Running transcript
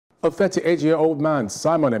A 38-year-old man,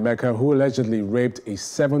 Simon Emeka, who allegedly raped a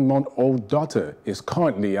 7-month-old daughter, is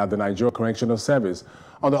currently at the Nigeria Correctional Service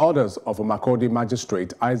on the orders of a Makurdi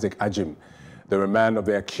Magistrate, Ajim. The remand of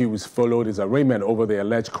the accused followed his arraignment over the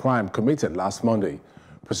alleged crime committed last Monday.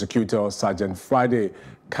 Prosecutor Sergeant Friday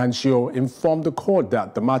Kanchio informed the court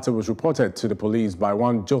that the matter was reported to the police by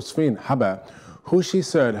one Josephine Haber, who she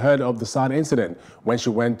said heard of the sad incident when she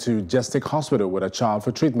went to Gestic Hospital with a child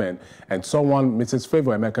for treatment and saw one Mrs.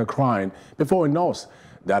 Favor Emeka crying before a nurse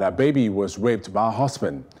that her baby was raped by her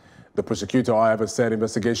husband. The prosecutor, however, said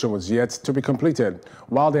investigation was yet to be completed,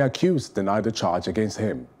 while the accused denied the charge against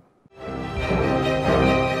him.